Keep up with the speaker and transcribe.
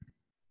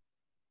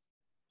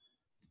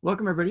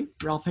Welcome, everybody.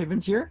 Ralph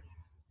Havens here,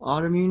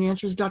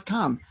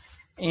 autoimmuneanswers.com.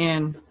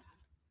 And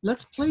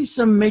let's play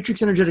some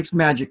Matrix Energetics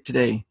magic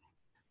today.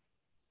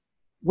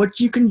 What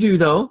you can do,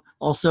 though,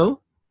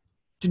 also,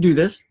 to do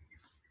this,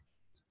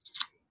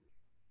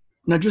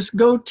 now just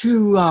go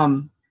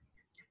to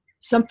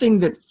something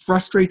that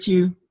frustrates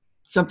you,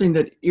 something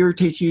that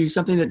irritates you,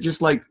 something that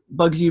just like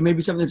bugs you,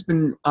 maybe something that's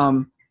been,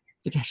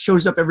 that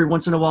shows up every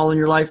once in a while in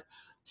your life,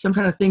 some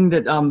kind of thing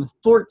that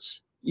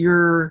thwarts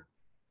your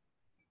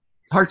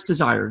heart's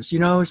desires. You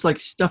know, it's like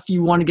stuff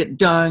you want to get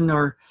done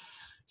or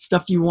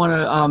stuff you want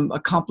to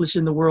accomplish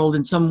in the world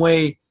in some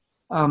way.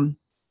 Go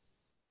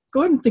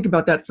ahead and think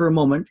about that for a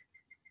moment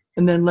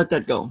and then let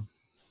that go,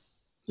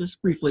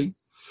 just briefly.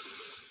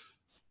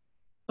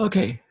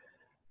 Okay.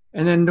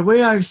 And then the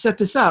way I've set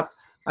this up,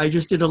 I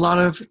just did a lot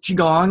of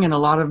Qigong and a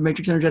lot of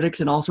Matrix Energetics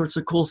and all sorts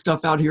of cool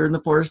stuff out here in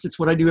the forest. It's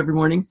what I do every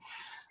morning,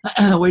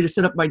 a way to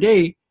set up my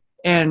day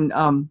and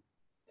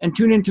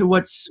tune into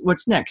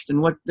what's next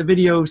and what the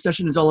video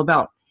session is all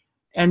about.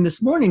 And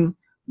this morning,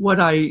 what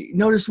I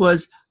noticed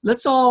was,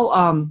 let's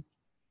all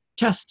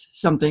test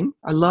something.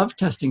 I love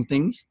testing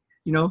things.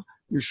 You know,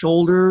 your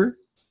shoulder,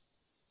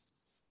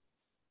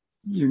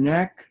 your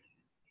neck,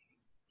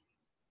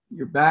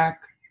 your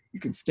back. You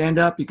can stand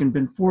up, you can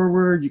bend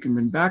forward, you can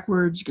bend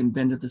backwards, you can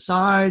bend to the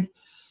side,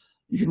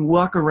 you can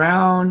walk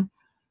around.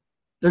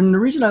 Then the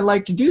reason I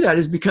like to do that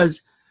is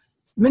because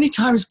many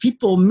times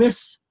people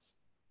miss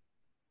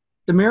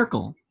the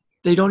miracle.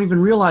 They don't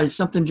even realize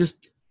something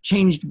just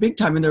changed big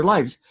time in their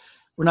lives.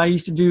 When I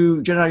used to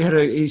do, Jen and I had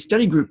a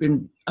study group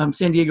in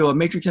San Diego, a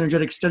Matrix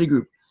Energetics study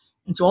group.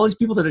 And so all these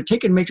people that had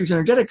taken Matrix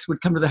Energetics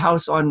would come to the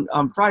house on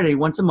Friday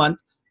once a month.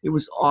 It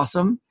was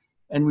awesome.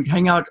 And we'd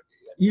hang out,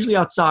 usually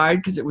outside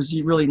because it was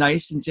really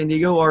nice in San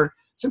Diego, or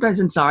sometimes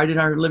inside in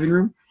our living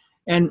room.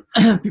 And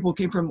people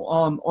came from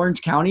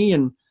Orange County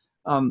and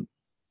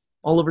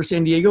all over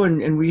San Diego.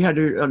 And we had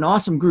an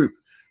awesome group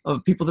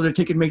of people that had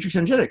taken Matrix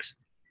Energetics.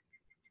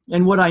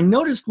 And what I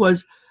noticed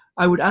was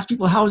I would ask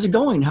people, how is it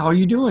going? How are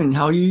you doing?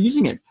 How are you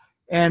using it?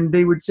 And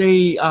they would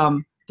say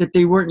that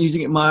they weren't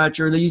using it much,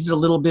 or they used it a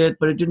little bit,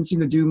 but it didn't seem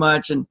to do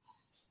much, and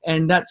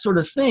that sort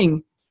of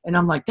thing. And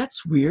I'm like,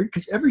 that's weird,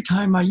 because every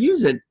time I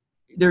use it,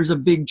 there's a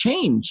big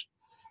change.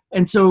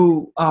 And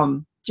so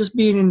just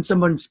being in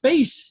someone's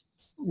space,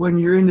 when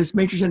you're in this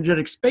Matrix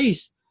Energetic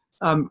space,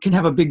 can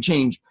have a big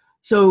change.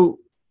 So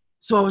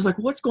I was like,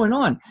 what's going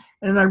on?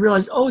 And then I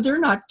realized, oh, they're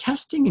not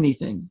testing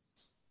anything.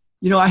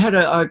 You know, I had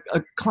a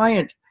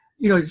client,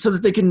 you know, so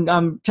that they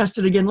can test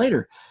it again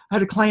later. I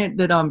had a client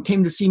that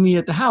came to see me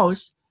at the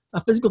house, a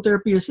physical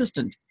therapy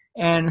assistant,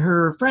 and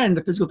her friend,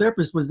 the physical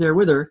therapist, was there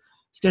with her,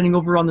 standing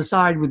over on the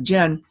side with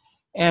Jen.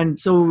 And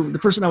so the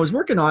person I was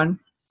working on,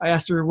 I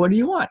asked her, what do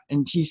you want?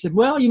 And she said,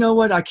 well, you know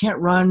what? I can't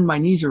run. My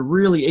knees are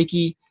really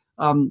achy.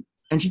 And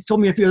she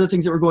told me a few other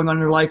things that were going on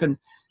in her life.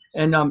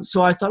 And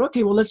so I thought,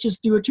 okay, well, let's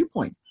just do a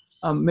 2-point,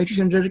 Matrix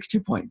Energetics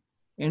 2-point.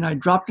 And I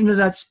dropped into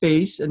that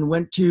space and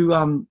went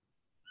to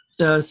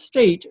the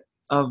state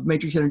of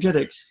Matrix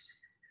Energetics.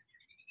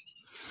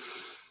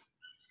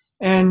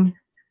 And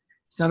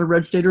it's not a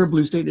red state or a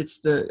blue state. It's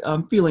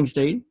the feeling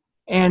state.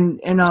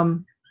 And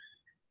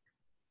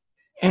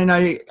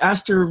I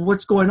asked her,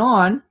 what's going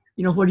on?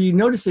 You know, what are you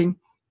noticing?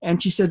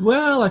 And she said,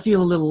 well, I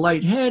feel a little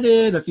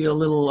lightheaded. I feel a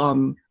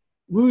little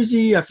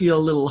woozy. I feel a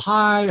little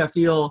high. I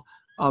feel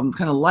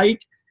kind of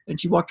light. And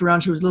she walked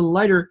around. She was a little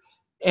lighter.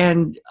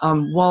 And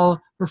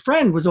while her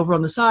friend was over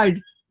on the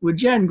side with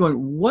Jen going,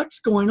 what's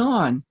going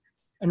on?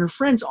 And her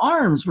friend's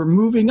arms were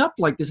moving up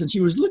like this. And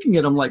she was looking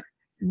at them like,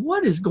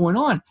 what is going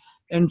on?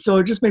 And so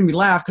it just made me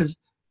laugh, because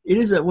it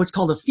is what's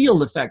called a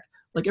field effect.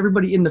 Like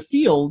everybody in the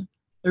field,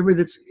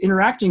 everybody that's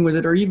interacting with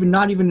it, or even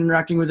not even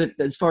interacting with it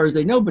as far as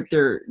they know, but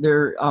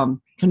they're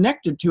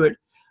connected to it,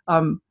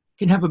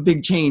 can have a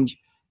big change.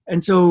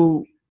 And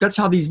so that's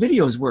how these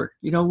videos work.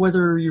 You know,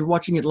 whether you're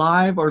watching it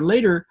live or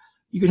later,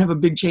 you can have a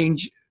big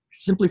change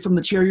simply from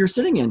the chair you're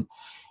sitting in.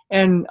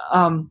 And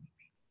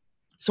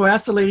so I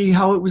asked the lady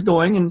how it was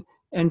going,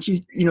 and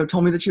she, you know,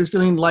 told me that she was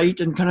feeling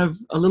light and kind of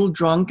a little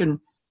drunk and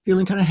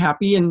feeling kind of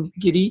happy and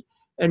giddy.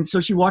 And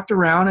so she walked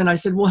around, and I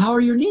said, well, how are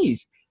your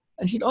knees?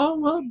 And she said, oh,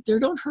 well, they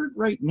don't hurt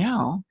right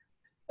now.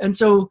 And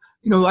so,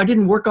 you know, I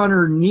didn't work on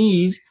her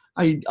knees.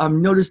 I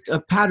noticed a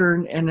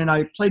pattern, and then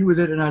I played with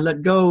it, and I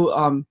let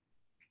go.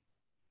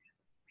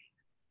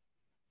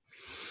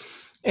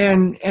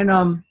 And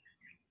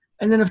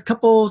then a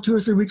couple, 2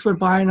 or 3 weeks went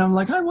by, and I'm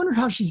like, I wonder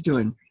how she's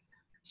doing.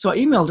 So I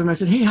emailed her, and I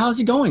said, hey,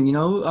 how's it going? You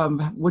know,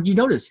 what did you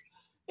notice?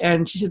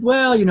 And she said,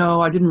 well, you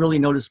know, I didn't really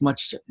notice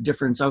much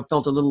difference. I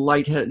felt a little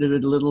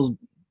lightheaded, a little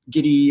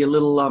giddy, a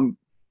little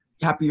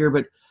happier,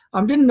 but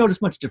didn't notice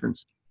much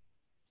difference.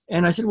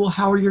 And I said, well,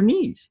 how are your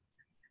knees?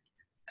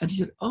 And she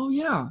said, oh,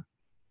 yeah,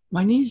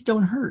 my knees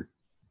don't hurt.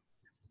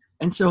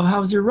 And so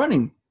how's your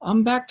running?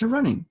 I'm back to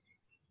running.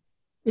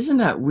 Isn't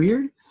that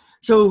weird?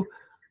 So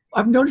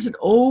I've noticed it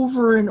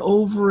over and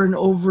over and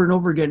over and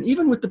over again,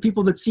 even with the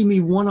people that see me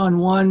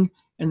one-on-one,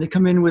 and they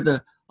come in with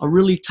a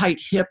really tight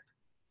hip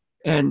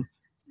and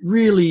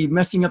really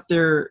messing up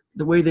the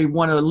way they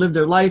want to live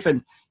their life.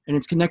 And and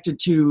it's connected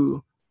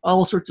to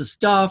all sorts of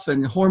stuff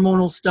and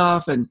hormonal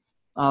stuff and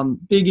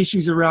big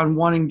issues around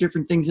wanting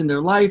different things in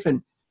their life.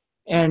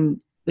 And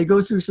they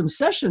go through some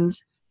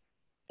sessions,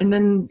 and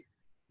then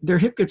their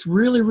hip gets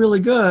really, really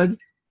good,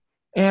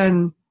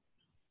 and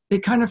they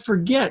kind of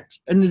forget.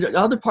 And the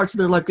other parts of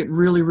their life get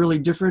really, really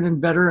different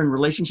and better, and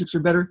relationships are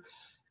better.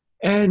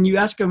 And you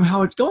ask them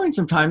how it's going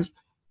sometimes,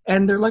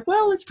 and they're like,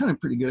 well, it's kind of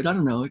pretty good. I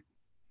don't know.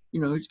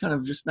 It's kind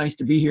of just nice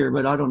to be here,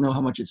 but I don't know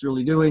how much it's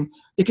really doing.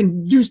 They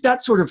can do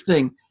that sort of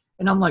thing.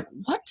 And I'm like,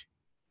 what?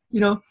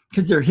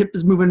 Because their hip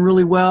is moving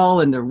really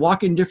well, and they're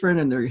walking different,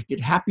 and they get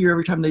happier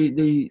every time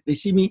they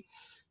see me,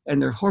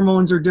 and their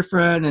hormones are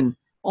different, and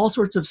all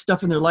sorts of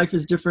stuff in their life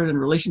is different, and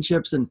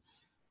relationships. And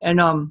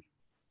I'm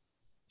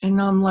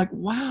like,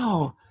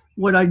 wow.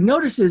 What I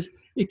notice is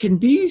it can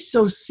be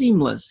so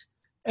seamless.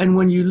 And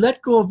when you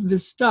let go of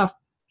this stuff,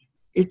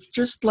 it's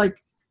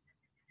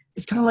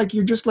kind of like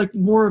you're just like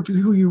more of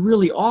who you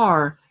really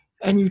are,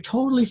 and you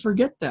totally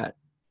forget that.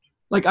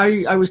 Like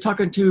I was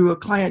talking to a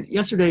client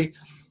yesterday,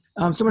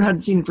 someone I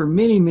hadn't seen for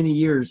many, many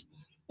years.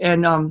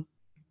 And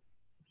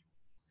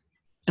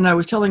I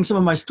was telling some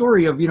of my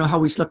story of, how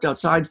we slept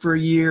outside for a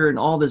year and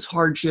all this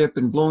hardship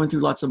and blowing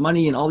through lots of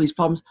money and all these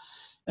problems.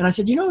 And I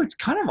said, it's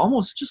kind of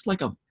almost just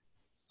like a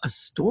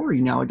story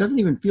now. It doesn't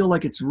even feel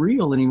like it's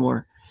real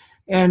anymore.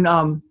 And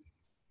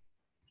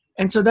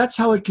so that's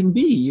how it can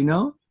be,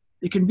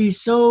 It can be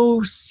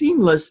so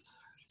seamless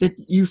that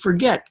you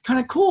forget. Kind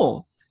of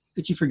cool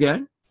that you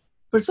forget.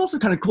 But it's also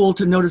kind of cool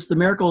to notice the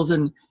miracles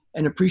and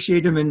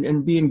appreciate them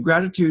and be in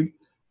gratitude,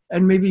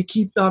 and maybe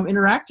keep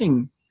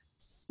interacting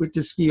with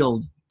this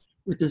field,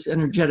 with this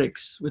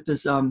energetics, with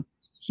this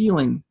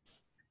healing.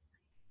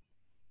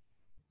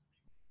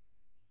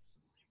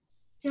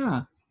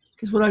 Yeah,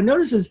 because what I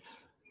notice is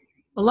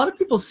a lot of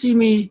people see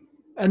me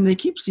and they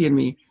keep seeing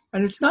me.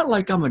 And it's not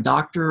like I'm a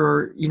doctor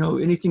or,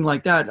 anything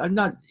like that. I'm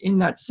not in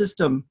that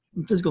system.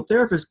 I'm a physical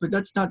therapist, but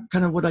that's not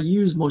kind of what I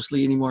use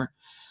mostly anymore.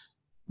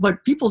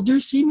 But people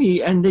do see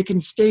me, and they can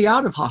stay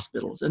out of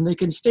hospitals, and they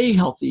can stay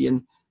healthy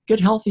and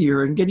get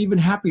healthier and get even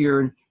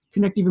happier and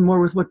connect even more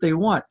with what they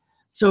want.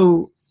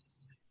 So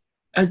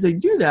as they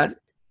do that,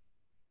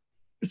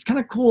 it's kind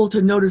of cool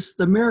to notice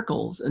the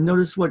miracles and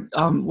notice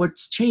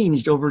what's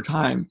changed over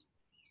time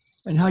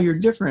and how you're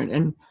different.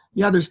 And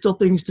yeah, there's still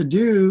things to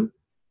do,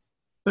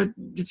 but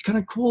it's kind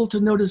of cool to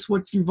notice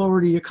what you've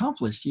already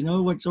accomplished,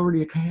 what's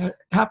already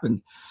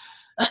happened.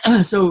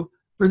 So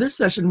for this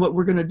session, what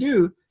we're going to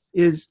do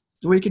is,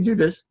 the way you can do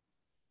this,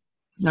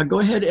 now go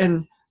ahead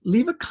and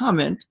leave a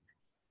comment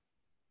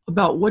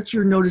about what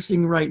you're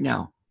noticing right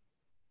now.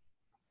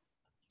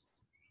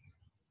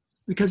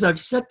 Because I've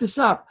set this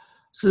up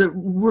so that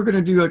we're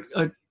going to do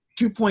a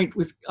 2-point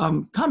with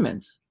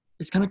comments.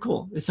 It's kind of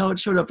cool. It's how it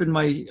showed up in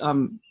my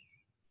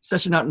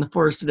session out in the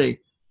forest today.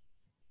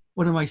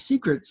 One of my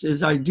secrets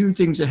is I do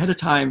things ahead of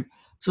time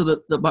so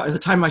that by the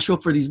time I show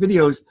up for these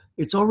videos,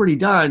 it's already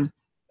done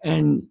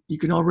and you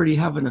can already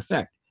have an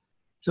effect.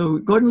 So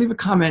go ahead and leave a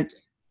comment,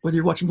 whether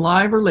you're watching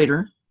live or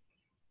later,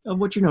 of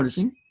what you're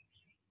noticing.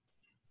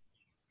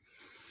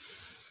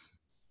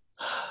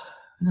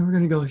 And then we're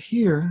going to go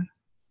here.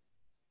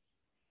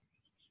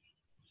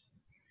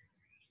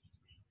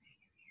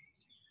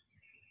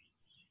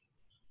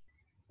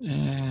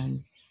 And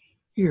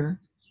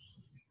here.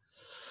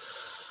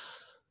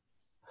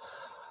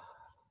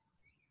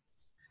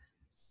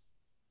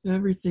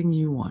 Everything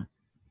you want.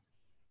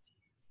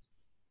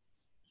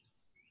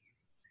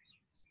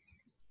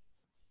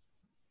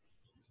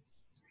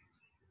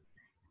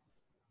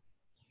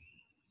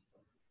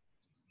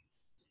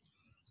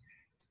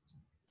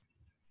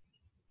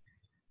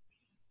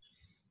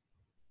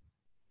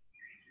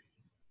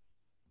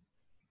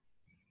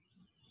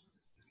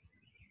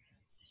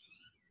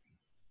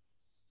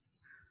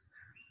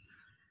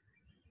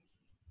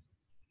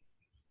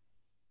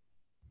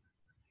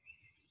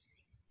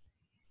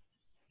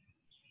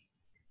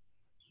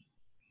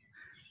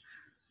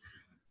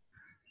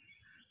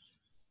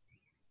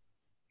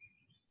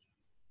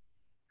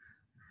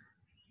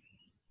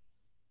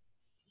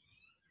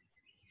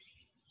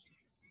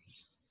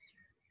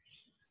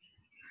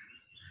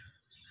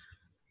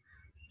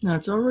 Now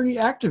it's already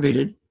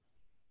activated,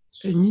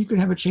 and you can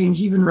have a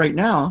change even right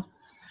now.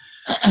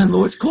 But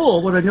what's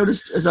cool, what I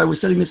noticed as I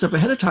was setting this up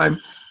ahead of time,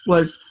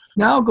 was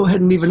now go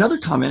ahead and leave another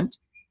comment.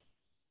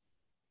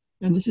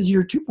 And this is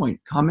your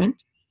 2-point. Comment,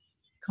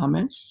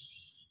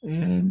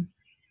 and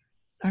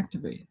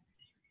activate.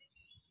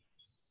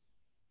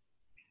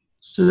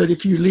 So that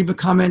if you leave a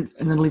comment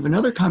and then leave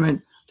another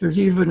comment, there's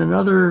even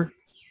another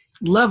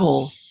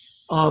level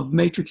of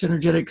matrix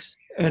energetics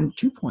and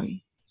 2-point.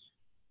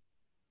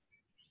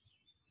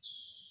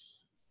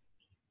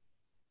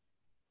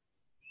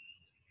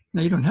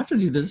 Now you don't have to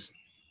do this,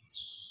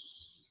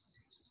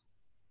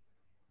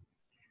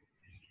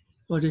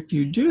 but if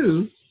you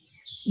do,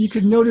 you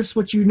can notice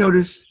what you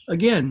notice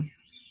again.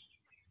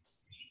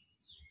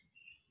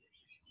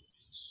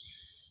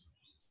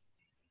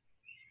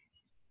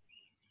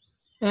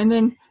 And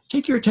then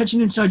take your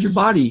attention inside your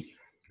body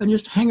and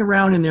just hang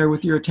around in there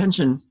with your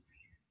attention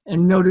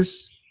and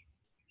notice,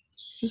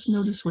 just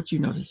notice what you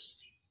notice.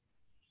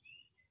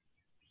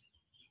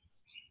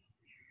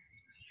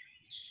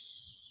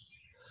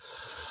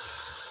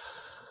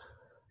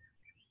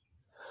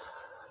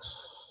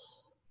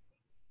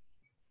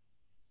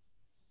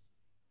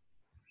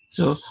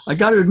 So I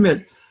got to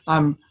admit,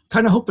 I'm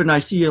kind of hoping I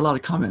see a lot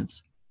of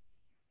comments.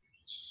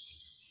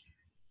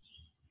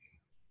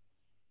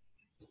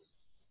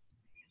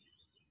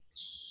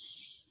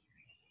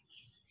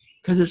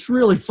 Because it's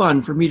really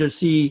fun for me to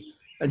see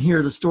and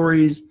hear the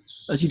stories.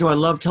 As you know, I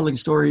love telling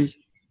stories.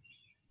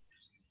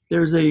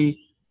 There's a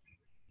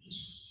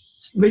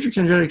Matrix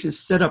Energetics is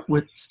set up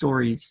with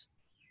stories,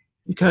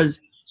 because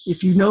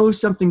if you know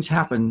something's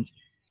happened,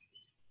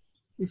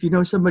 if you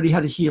know somebody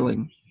had a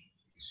healing,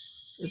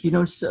 if you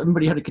know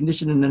somebody had a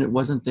condition and then it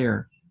wasn't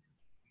there,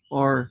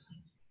 or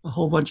a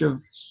whole bunch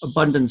of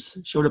abundance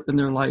showed up in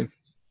their life,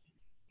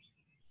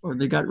 or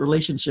they got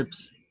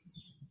relationships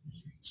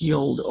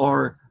healed,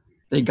 or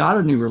they got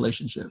a new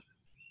relationship.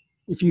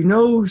 If you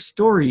know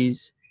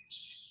stories,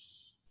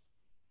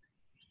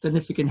 then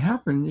if it can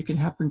happen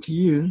to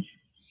you.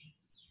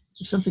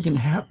 If something can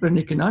happen,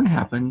 it can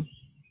unhappen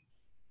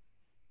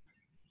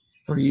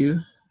for you,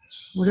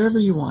 whatever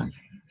you want.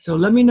 So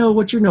let me know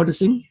what you're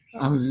noticing.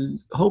 I'm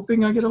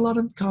hoping I get a lot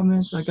of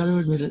comments. I got to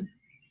admit it.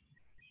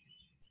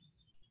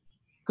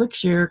 Click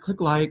share, click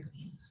like.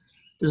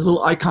 There's a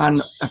little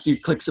icon after you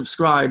click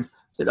subscribe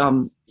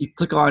that you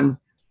click on,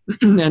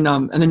 and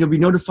then you'll be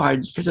notified,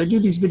 because I do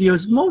these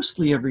videos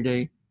mostly every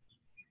day.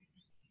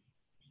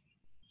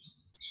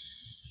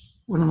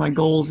 One of my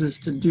goals is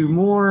to do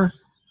more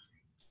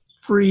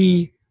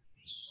free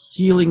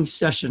healing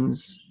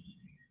sessions,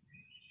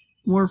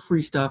 more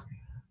free stuff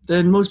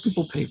than most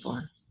people pay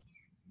for,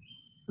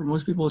 or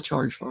most people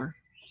charge for.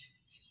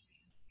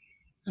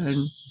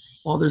 And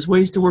while there's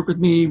ways to work with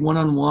me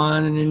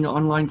one-on-one and in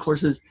online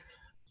courses,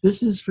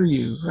 this is for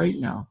you right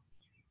now.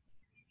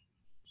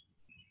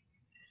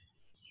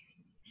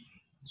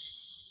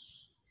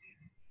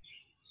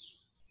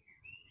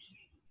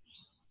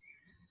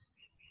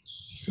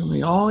 So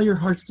may all your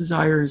heart's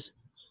desires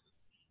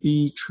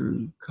be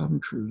true, come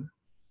true.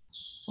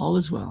 All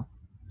is well.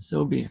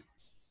 So be it.